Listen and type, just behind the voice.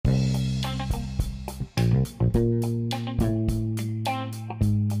Good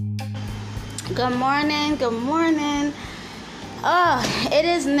morning, good morning. It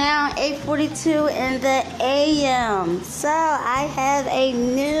is now 8:42 in the AM. So I have a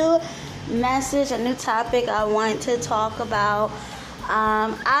new message, a new topic I want to talk about.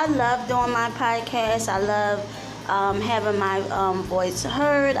 I love doing my podcast. I love having my voice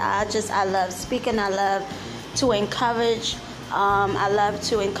heard. I love speaking. I love to encourage. I love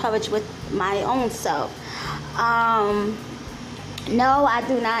to encourage with my own self. No, I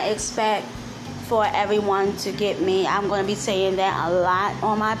do not expect for everyone to get me. I'm going to be saying that a lot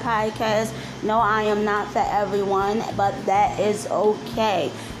on my podcast. No, I am not for everyone, but that is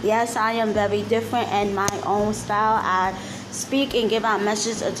okay. Yes, I am very different in my own style. I speak and give out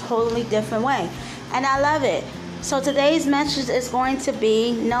messages a totally different way, and I love it. So today's message is going to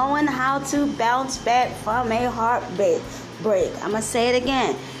be knowing how to bounce back from a heartbreak. I'm going to say it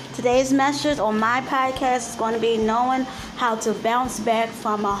again. Today's message on my podcast is going to be knowing how to bounce back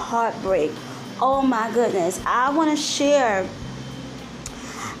from a heartbreak. Oh my goodness. I want to share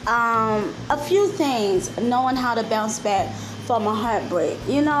a few things knowing how to bounce back from a heartbreak.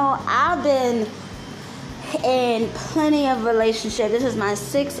 You know, I've been in plenty of relationships. This is my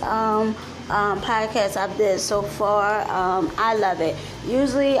sixth podcast I've did so far. I love it.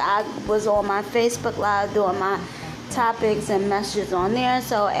 Usually I was on my Facebook Live doing my topics and messages on there.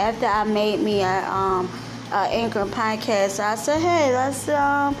 So after I made me a Anchor podcast, I said, hey, let's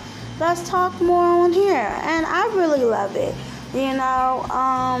talk more on here, and I really love it. You know,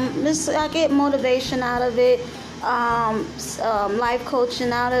 I get motivation out of it, life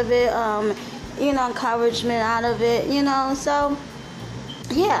coaching out of it, encouragement out of it. So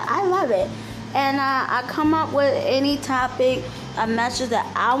yeah, I love it, and I come up with any topic, a message that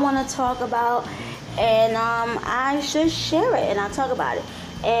I want to talk about, and I just share it and I talk about it.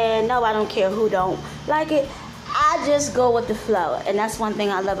 And no, I don't care who don't like it. I just go with the flow, and that's one thing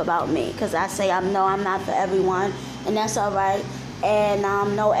I love about me, because I say I'm not for everyone, and that's all right. And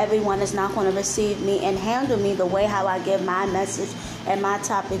no, everyone is not going to receive me and handle me the way how I give my message and my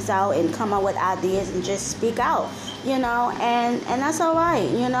topics out and come up with ideas and just speak out, and that's all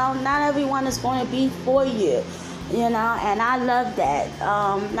right. Not everyone is going to be for you, and I love that.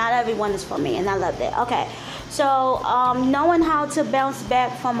 Not everyone is for me, and I love that. Okay, so knowing how to bounce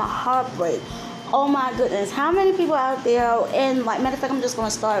back from a heartbreak. Oh my goodness, how many people out there, and matter of fact, I'm just going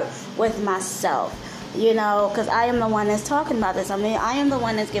to start with myself, because I am the one that's talking about this. I am the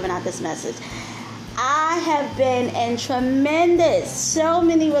one that's giving out this message. I have been in so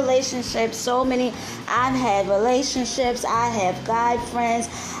many relationships, I've had relationships, I have guy friends,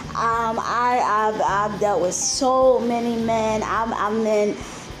 I've dealt with so many men, I'm in,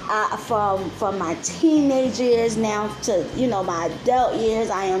 from my teenage years now to, my adult years.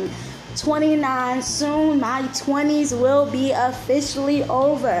 I am 29 soon. My 20s will be officially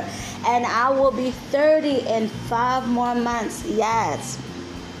over, and I will be 30 in 5 more months. Yes.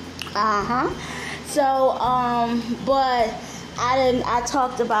 So but I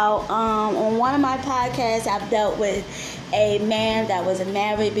talked about on one of my podcasts, I've dealt with a man that was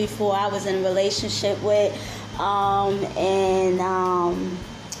married before I was in a relationship with,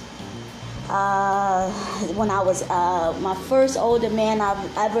 when I was my first older man I've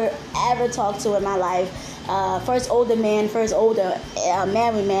ever talked to in my life, first older married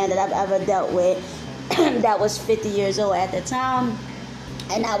man that I've ever dealt with, that was 50 years old at the time,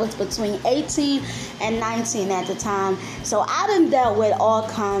 and I was between 18 and 19 at the time. So I done dealt with all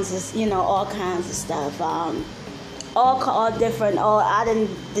kinds of stuff, all different. I done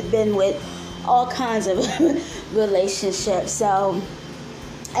been with all kinds of relationships. So.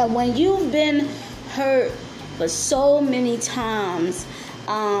 And when you've been hurt for so many times,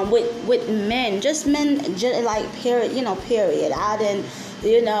 with men, period.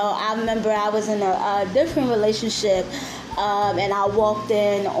 I remember I was in a different relationship, and I walked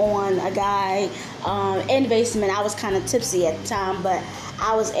in on a guy in the basement. I was kind of tipsy at the time, but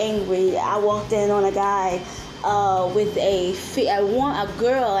I was angry. I walked in on a guy with a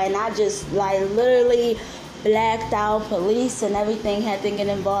girl, and I just literally blacked out. Police and everything had to get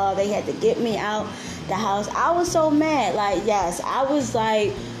involved. They had to get me out the house. I was so mad. I was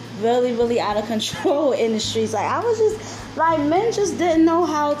really, really out of control in the streets. I was just men just didn't know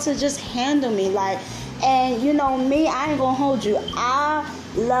how to just handle me. And me, I ain't gonna hold you. I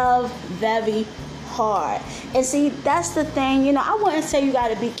love very hard. And see, that's the thing. I wouldn't say you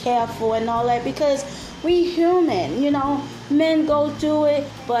gotta be careful and all that, because we human. Men go through it,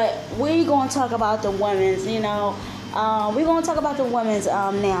 but we gonna talk about the women's. We're gonna talk about the women's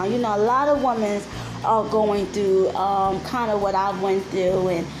now. A lot of women are going through kind of what I went through,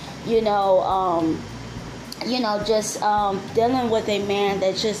 and just dealing with a man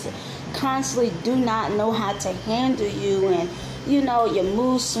that just constantly do not know how to handle you, and your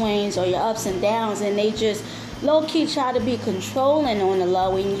mood swings or your ups and downs, and they just low-key try to be controlling on the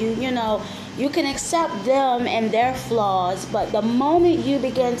low, and you can accept them and their flaws, but the moment you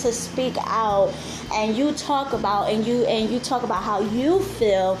begin to speak out and you talk about how you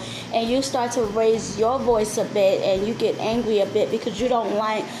feel, and you start to raise your voice a bit, and you get angry a bit because you don't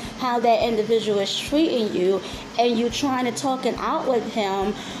like how that individual is treating you, and you trying to talk it out with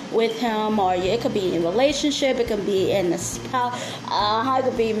him, or it could be in a relationship, it could be in the spouse, it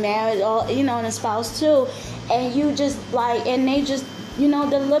could be married, or in a spouse too, and you just and they just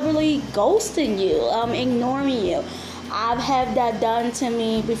deliberately ghosting you, ignoring you. I've had that done to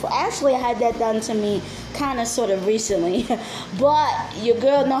me before. Actually, I had that done to me kind of sort of recently. But your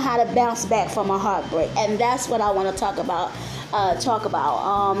girl know how to bounce back from a heartbreak. And that's what I want to talk about.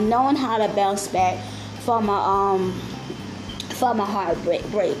 Knowing how to bounce back from a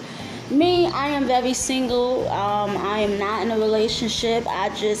heartbreak. Me, I am very single. I am not in a relationship. I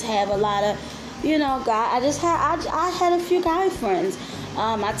just have a lot of, I had a few guy friends.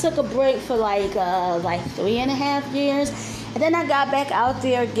 I took a break for like 3.5 years, and then I got back out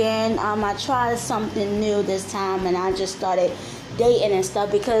there again. I tried something new this time, and I just started dating and stuff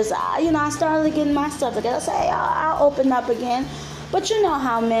because I started getting my stuff together. I say I'll open up again, but you know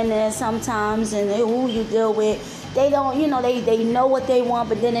how men is sometimes, and who you deal with, they don't, they know what they want,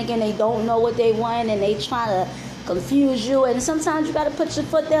 but then again they don't know what they want, and they try to confuse you, and sometimes you gotta put your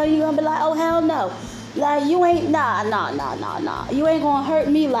foot down. You're gonna be like, oh hell no. Like, you ain't, nah. You ain't gonna hurt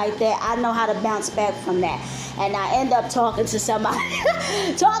me like that. I know how to bounce back from that. And I end up talking to somebody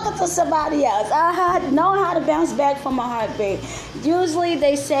else. I know how to bounce back from a heartbreak. Usually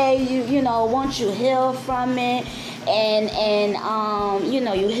they say, once you heal from it, and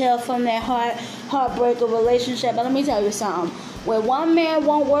you heal from that heartbreak or relationship. But let me tell you something. When one man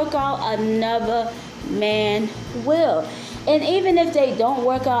won't work out, another man will. And even if they don't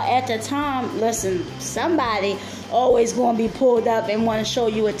work out at the time, listen, somebody always going to be pulled up and want to show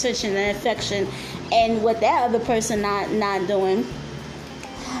you attention and affection, and what that other person not doing.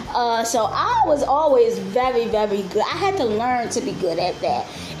 So I was always very, very good. I had to learn to be good at that.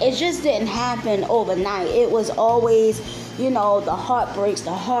 It just didn't happen overnight. It was always, the heartbreaks,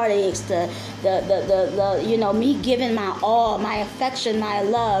 the heartaches, the me giving my all, my affection, my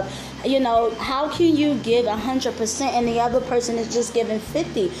love. How can you give 100% and the other person is just giving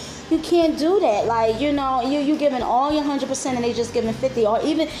 50? You can't do that. Like, you giving all your 100% and they just giving 50, or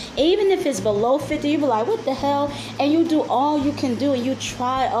even if it's below 50, you be like, what the hell? And you do all you can do, and you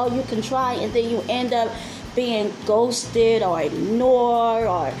try all you can try, and then you end up being ghosted or ignored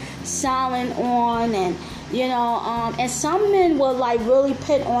or silent on, and some men will really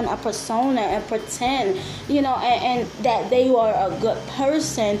put on a persona and pretend, and that they are a good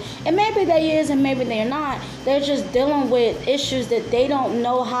person, and maybe they is and maybe they're not. They're just dealing with issues that they don't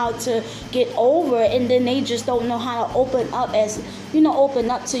know how to get over, and then they just don't know how to open up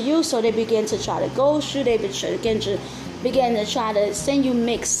to you, so they begin to try to ghost you. They begin to try to send you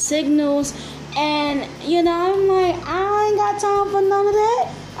mixed signals, and I'm like, I ain't got time for none of that.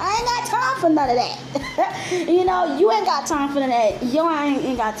 I ain't got time for none of that. You ain't got time for none of that. I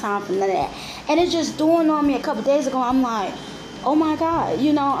ain't got time for none of that. And it just dawned on me a couple days ago. I'm like, oh my God.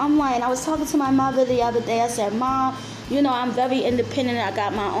 I'm like, and I was talking to my mother the other day. I said, Mom, I'm very independent. I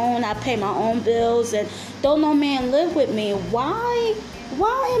got my own. I pay my own bills, and don't no man live with me. Why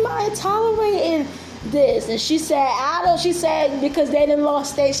am I tolerating this? And she said, because they didn't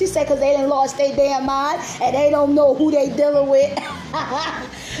lost their damn mind, and they don't know who they dealing with.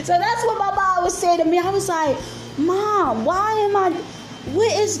 So that's what my mom was saying to me. I was like, Mom,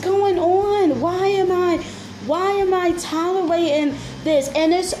 what is going on? Why am I tolerating this?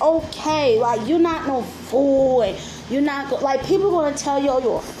 And it's okay. Like, you're not no fool, and you're not people are going to tell you, oh,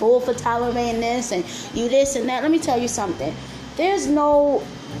 you're a fool for tolerating this, and you this and that. Let me tell you something. There's no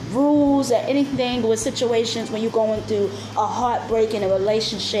rules or anything with situations when you're going through a heartbreak in a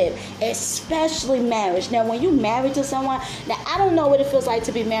relationship, especially marriage. Now, when you're married to someone, now I don't know what it feels like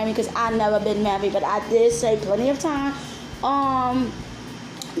to be married because I've never been married, but I did say plenty of time. I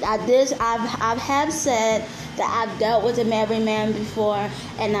have said that I've dealt with a married man before,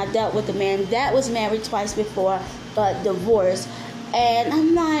 and I dealt with a man that was married twice before, but divorced. And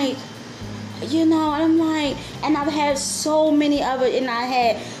I'm like, and I've had so many other, and I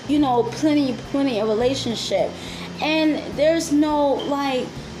had, plenty of relationship, and there's no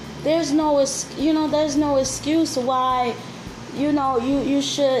excuse why, you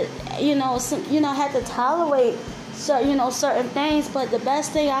should, have to tolerate certain things. But the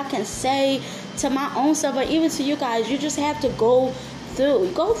best thing I can say to my own self, or even to you guys, you just have to go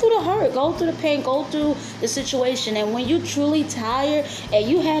through the hurt, go through the pain, go through the situation. And when you truly tired and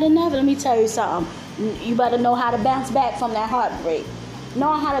you had enough, let me tell you something. You better know how to bounce back from that heartbreak.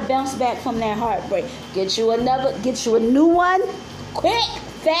 Know how to bounce back from that heartbreak. Get you a new one, quick,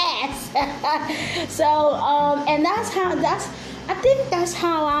 fast. So, and I think that's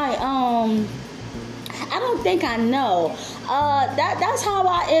how I don't think I know. That's how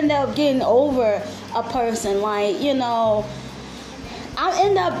I end up getting over a person. Like, I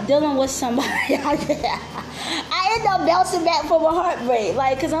end up dealing with somebody. I end up bouncing back from a heartbreak.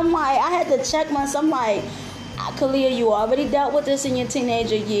 Like, because I'm like, I had to check myself. I'm like, Kalia, you already dealt with this in your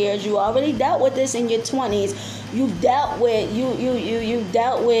teenager years. You already dealt with this in your 20s. You dealt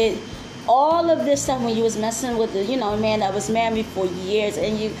with all of this stuff when you was messing with the man that was married for years.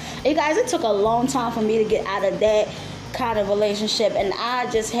 And you guys, it took a long time for me to get out of that kind of relationship, and I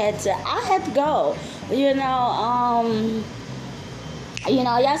had to go.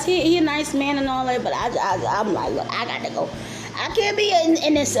 Yes, he a nice man and all that, but I'm like, look, I got to go. I can't be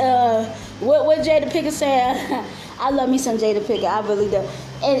in this, what Jada Pinkett said. I love me some Jada Pinkett, I really do.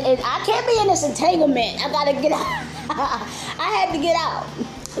 And I can't be in this entanglement. I got to get out. I had to get out.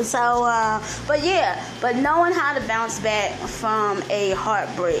 So, but knowing how to bounce back from a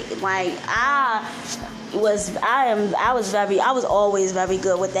heartbreak, like I was always very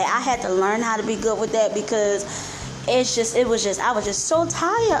good with that. I had to learn how to be good with that because I was just so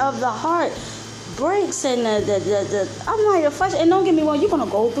tired of the heart breaks and I'm like, the first, and don't get me wrong, you're gonna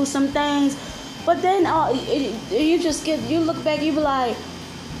go through some things, but then you look back, you be like,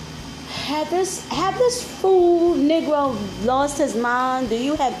 have this fool Negro lost his mind? Do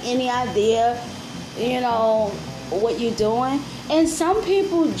you have any idea, what you're doing? And some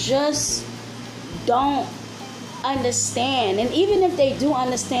people just don't understand, and even if they do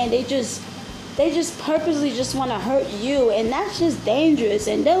understand, they just purposely just want to hurt you, and that's just dangerous.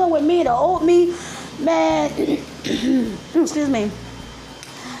 And dealing with me, the old me, man, excuse me,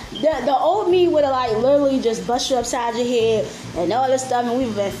 the old me would have like literally just bust you upside your head and all this stuff, and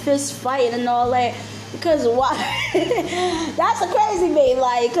we've been fist fighting and all that. Because why? That's a crazy me,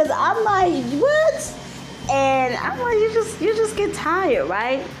 like, because I'm like, what? And I'm like, you just get tired,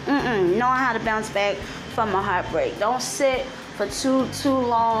 right? Knowing how to bounce back from a heartbreak. Don't sit for too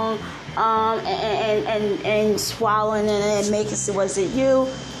long and swallowing and making it, was it you?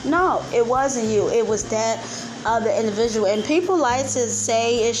 No, it wasn't you. It was that other individual. And people like to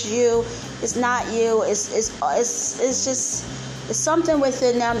say it's you. It's not you. It's something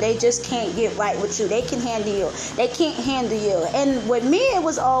within them. They just can't get right with you. They can handle you. They can't handle you. And with me, it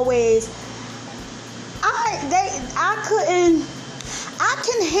was always I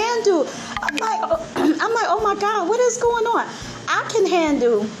can handle. I'm like, oh my God, what is going on? I can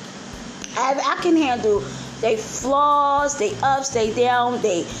handle they flaws, they ups, they down,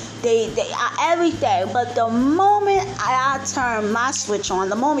 they everything. But the moment I turn my switch on,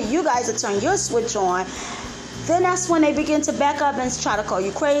 the moment you guys turn your switch on, then that's when they begin to back up and try to call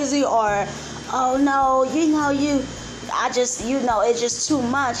you crazy, or, oh no, it's just too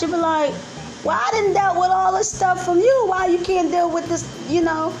much. You be like, well, I didn't deal with all this stuff from you. Why you can't deal with this,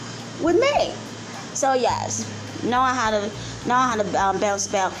 with me? So yes, knowing how to bounce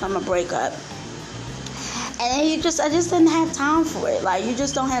back from a breakup. And I just didn't have time for it. Like, you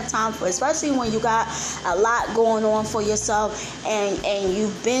just don't have time for it, especially when you got a lot going on for yourself and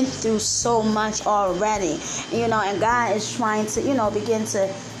you've been through so much already, and God is trying to, begin to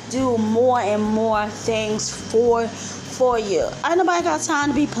do more and more things for you. Ain't nobody got time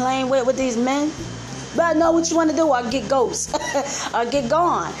to be playing with these men. But know what you want to do, or get ghost, or get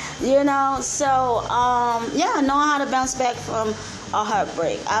gone, So, knowing how to bounce back from a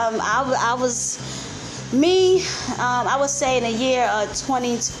heartbreak. I would say in the year of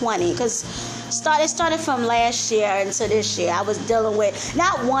 2020, because it started from last year into this year. I was dealing with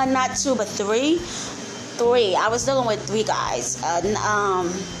not one, not two, but three. I was dealing with three guys. I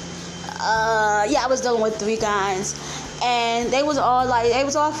was dealing with three guys. And they was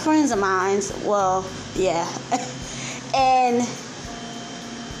all friends of mine. Well, yeah. And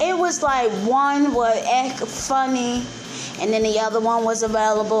it was like one would act funny, and then the other one was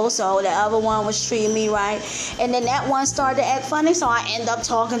available, so the other one was treating me right. And then that one started to act funny, so I end up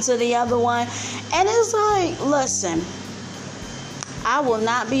talking to the other one. And it's like, listen, I will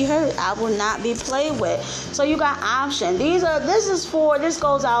not be hurt. I will not be played with. So you got options. This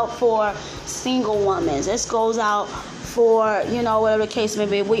goes out for single women. This goes out for, whatever the case may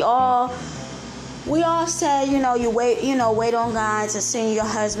be. We all say, you wait on God to see your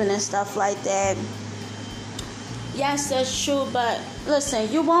husband and stuff like that. Yes, that's true. But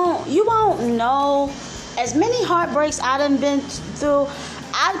listen, you won't know. As many heartbreaks I done been through,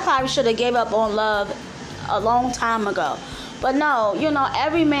 I probably should have gave up on love a long time ago. But no,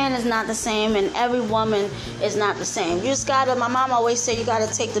 every man is not the same, and every woman is not the same. You just gotta. My mom always said you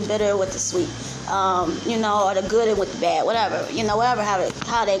gotta take the bitter with the sweet, or the good with the bad, whatever, whatever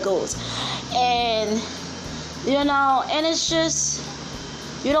how that goes, and and it's just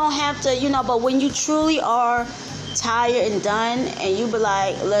you don't have to, But when you truly are tired and done, and you be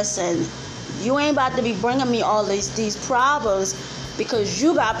like, listen, you ain't about to be bringing me all these problems because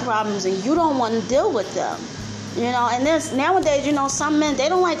you got problems and you don't want to deal with them. And this nowadays, some men, they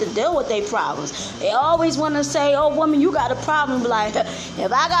don't like to deal with their problems. They always want to say, oh, woman, you got a problem. Like,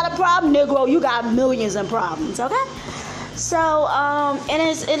 if I got a problem, Negro, you got millions of problems, okay? So, and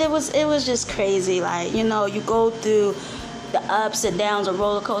it was just crazy. Like, you go through the ups and downs of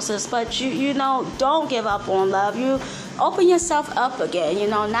roller coasters, but you don't give up on love. You open yourself up again.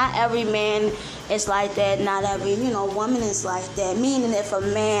 Not every man is like that. Not every woman is like that. Meaning, if a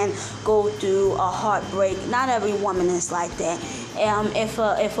man go through a heartbreak, not every woman is like that.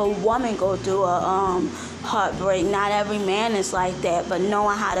 If a woman go through a heartbreak, not every man is like that. But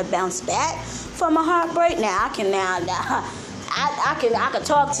knowing how to bounce back from a heartbreak, I can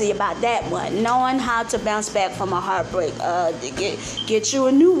talk to you about that one. Knowing how to bounce back from a heartbreak. Get you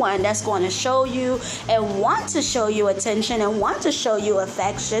a new one that's going to show you and want to show you attention and want to show you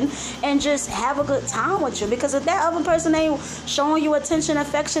affection and just have a good time with you. Because if that other person ain't showing you attention,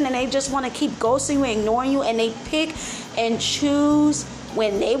 affection, and they just want to keep ghosting you, ignoring you, and they pick and choose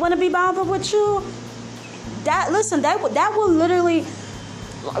when they want to be bothered with you, that will literally...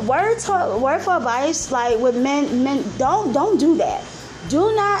 Word for advice, like with men, don't do that.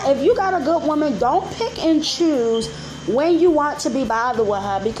 Do not, if you got a good woman, don't pick and choose when you want to be bothered with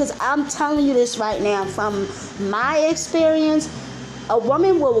her, because I'm telling you this right now from my experience, a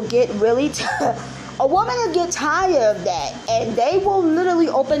woman will get a woman will get tired of that, and they will literally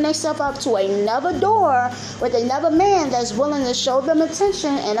open themselves up to another door with another man that's willing to show them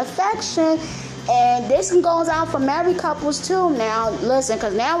attention and affection. And this goes out for married couples too. Now, listen,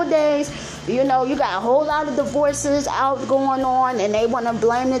 because nowadays, you got a whole lot of divorces out going on, and they want to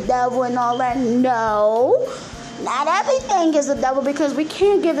blame the devil and all that. No, not everything is the devil, because we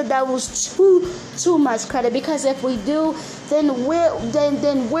can't give the devils too much credit. Because if we do, then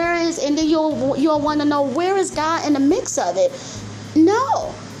where is? And then you'll want to know, where is God in the mix of it?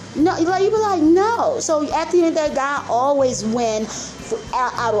 No, like you be like, no. So at the end of the day, God always wins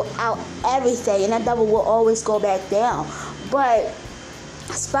out everything, and that devil will always go back down. But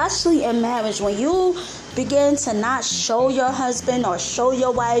especially in marriage, when you begin to not show your husband or show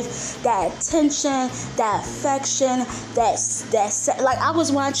your wife that attention, that affection, that like, I was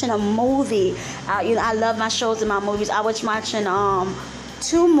watching a movie. I love my shows and my movies. I was watching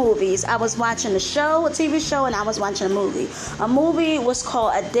two movies. I was watching a TV show, and I was watching a movie. A movie was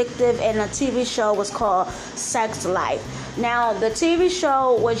called Addictive, and a TV show was called Sex Life. Now, the TV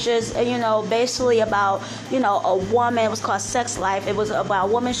show was just, basically about, a woman. It was called Sex Life. It was about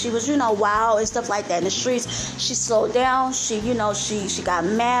a woman. She was, wild and stuff like that in the streets. She slowed down. She got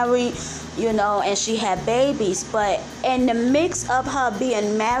married, and she had babies. But in the mix of her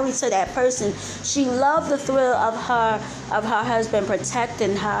being married to that person, she loved the thrill of her husband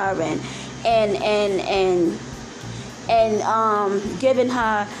protecting her and giving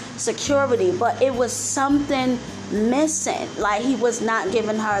her security. But it was something missing. Like, he was not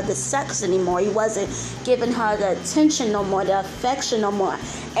giving her the sex anymore. He wasn't giving her the attention no more, the affection no more.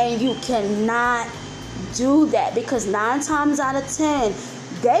 And you cannot do that, because 9 times out of 10,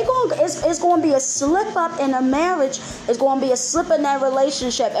 it's going to be a slip up in a marriage. It's going to be a slip in that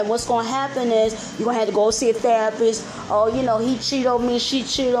relationship. And what's going to happen is you're going to have to go see a therapist. Oh, he cheated on me, she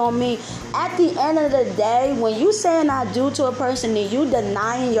cheated on me. At the end of the day, when you saying I do to a person and you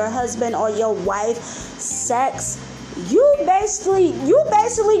denying your husband or your wife sex, you basically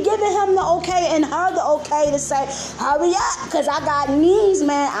giving him the okay and her the okay to say, hurry up, because I got needs,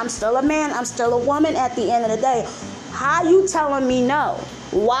 man. I'm still a man. I'm still a woman at the end of the day. How you telling me no?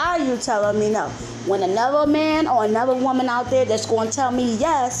 Why are you telling me no? When another man or another woman out there that's going to tell me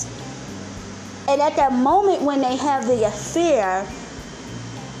yes, and at that moment when they have the affair,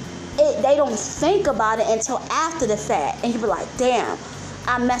 they don't think about it until after the fact. And you be like, damn,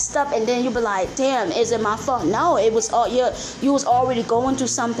 I messed up. And then you be like, damn, is it my fault? No, it was all you was already going through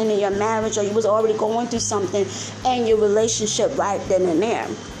something in your marriage, or you was already going through something in your relationship right then and there.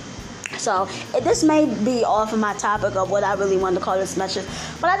 So this may be off of my topic of what I really wanted to call this message,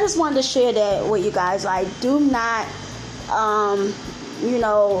 but I just wanted to share that with you guys. Like, do not,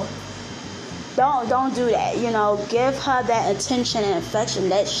 Don't do that. Give her that attention and affection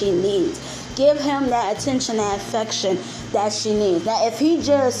that she needs. Give him that attention and affection that she needs. Now, if he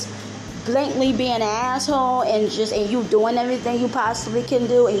just blankly being an asshole and you doing everything you possibly can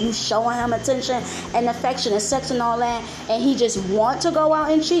do, and you showing him attention and affection and sex and all that, and he just want to go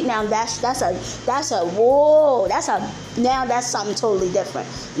out and cheat, now that's something totally different.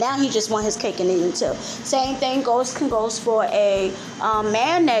 Now he just want his cake and eat it too. Same thing goes for a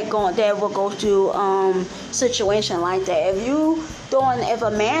man that will go through situation like that. If a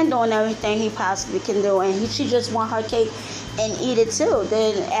man doing everything he possibly can do, and she just want her cake and eat it too,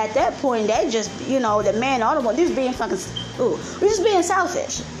 then at that point, they just, the man or the woman, just being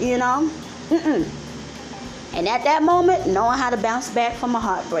selfish, And at that moment, knowing how to bounce back from a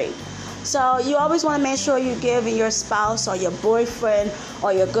heartbreak. So you always want to make sure you give your spouse or your boyfriend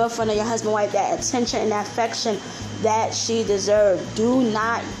or your girlfriend or your husband, wife, that attention and that affection that she deserves. Do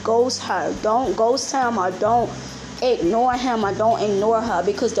not ghost her. Don't ghost him, or don't ignore him, or don't ignore her,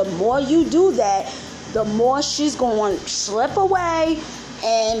 because the more you do that, the more she's going to slip away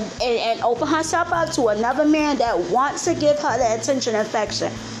and open herself up to another man that wants to give her that attention and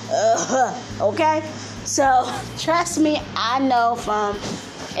affection. Okay? So, trust me, I know from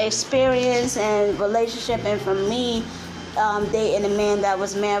experience and relationship, and from me dating a man that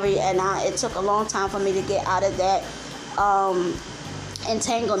was married, and it took a long time for me to get out of that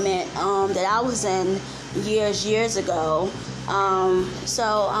entanglement that I was in years ago.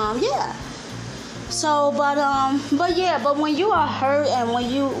 Yeah. So, but when you are hurt, and when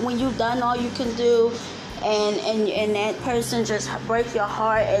you done all you can do, and that person just break your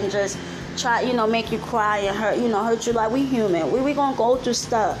heart and just try, make you cry and hurt you, like, we human. We gonna go through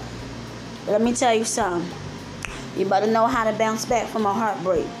stuff. But let me tell you something. You better know how to bounce back from a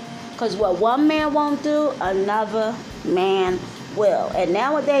heartbreak. Because what one man won't do, another man will. And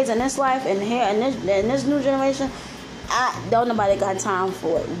nowadays, in this life, and here, in this new generation, don't nobody got time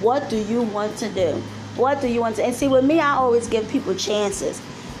for it. What do you want to do? What do you want to? And see, with me, I always give people chances.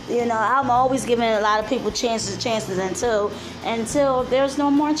 I'm always giving a lot of people chances until there's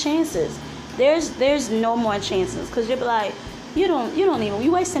no more chances. There's no more chances, because you'll be like, you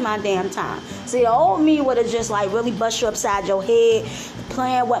wasting my damn time. See, the old me would have just like really bust you upside your head,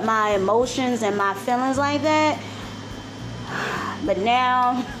 playing with my emotions and my feelings like that. But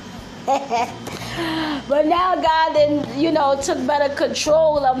now God then, took better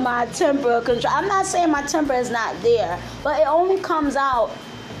control of my temper. I'm not saying my temper is not there, but it only comes out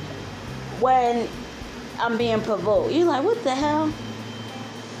when I'm being provoked. You're like, what the hell?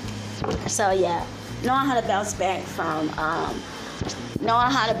 So yeah, knowing how to bounce back from a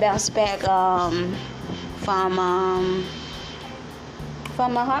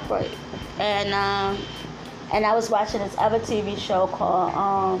heartbreak. And I was watching this other TV show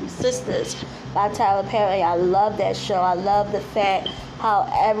called Sisters by Tyler Perry. I love that show. I love the fact how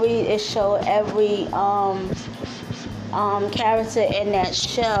it showed every character in that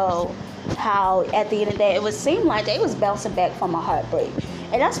show, how at the end of the day it seemed like they was bouncing back from a heartbreak.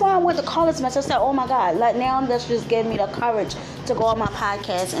 And that's why I went to call this message. I said, oh my God, like, now that's just giving me the courage to go on my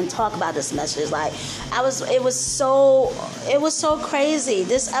podcast and talk about this message. Like, it was so crazy.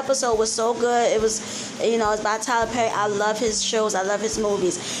 This episode was so good. It was, it's by Tyler Perry. I love his shows. I love his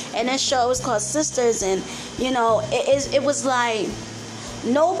movies. And this show was called Sisters. And, it was like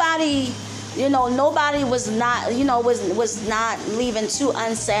nobody was not, was not leaving too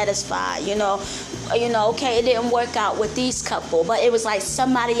unsatisfied, okay, it didn't work out with these couple, but it was like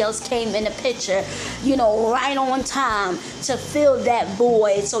somebody else came in the picture, right on time to fill that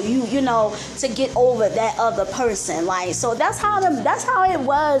void, so to get over that other person. Like, so that's how it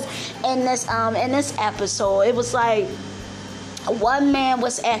was in this episode. It was like one man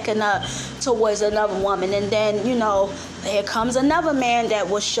was acting up towards another woman, and then here comes another man that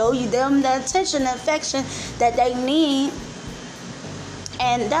will show you them the attention and affection that they need.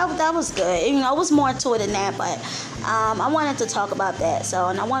 And that was good. It was more to it than that, but I wanted to talk about that. So,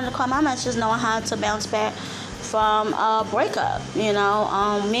 and I wanted to call my message knowing how to bounce back from a breakup. Me,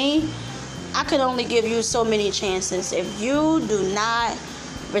 I could only give you so many chances. If you do not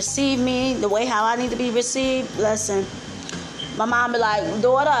receive me the way how I need to be received, listen. My mom be like,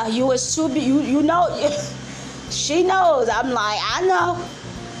 daughter, you was too big. You know, she knows. I'm like, I know.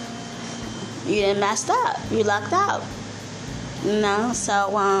 You done messed up. You lucked out. So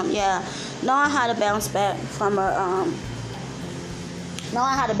yeah, knowing how to bounce back from a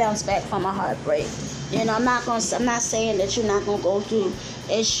heartbreak. I'm not saying that you're not gonna go through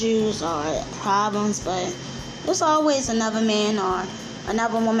issues or problems, but there's always another man or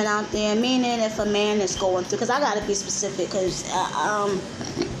another woman out there. Meaning, if a man is going through, because I gotta be specific, because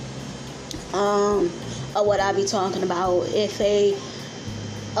or what I be talking about. If a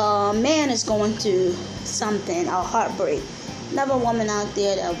man is going through something, a heartbreak, never a woman out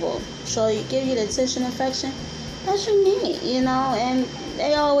there that will give you the attention, affection that you need, and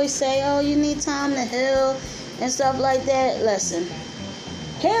they always say, oh, you need time to heal and stuff like that. Listen,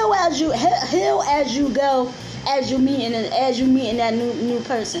 heal as you go, as you meeting that new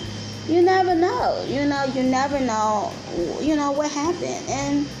person. You never know, you never know, what happened,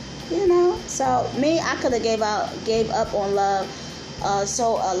 and so me, I could have gave up on love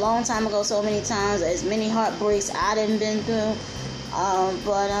so a long time ago, so many times, as many heartbreaks I done been through,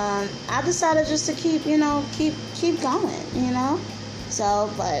 but I decided just to keep going, so,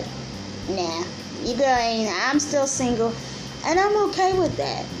 but nah, you girl ain't. I'm still single, and I'm okay with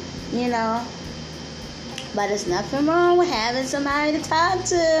that, But there's nothing wrong with having somebody to talk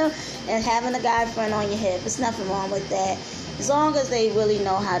to and having a guy friend on your hip. There's nothing wrong with that, as long as they really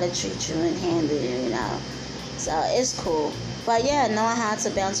know how to treat you and handle you, So it's cool. But yeah, knowing how to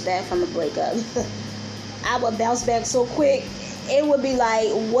bounce back from a breakup. I would bounce back so quick. It would be like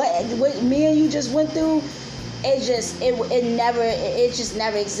what me and you just went through. It just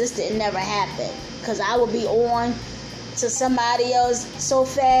never existed. It never happened. Cause I would be on to somebody else so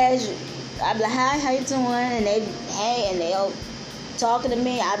fast. I'd be like, hi, how you doing? And they'll talking to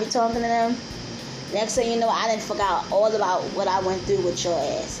me. I'll be talking to them. Next thing you know, I done forgot all about what I went through with your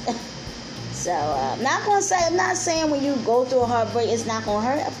ass. So, I'm not saying when you go through a heartbreak, it's not gonna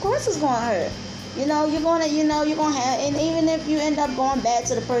hurt. Of course, it's gonna hurt. You're gonna have, and even if you end up going back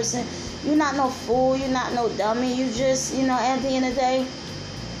to the person, you're not no fool. You're not no dummy. You just, at the end of the day,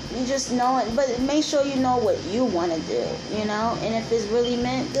 you just know it. But make sure you know what you want to do, And if it's really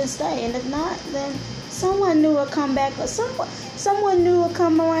meant, then stay. And if not, then someone new will come back, or someone new will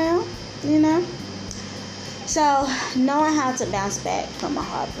come around, So, knowing how to bounce back from a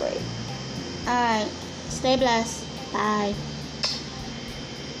heartbreak. All right. Stay blessed. Bye.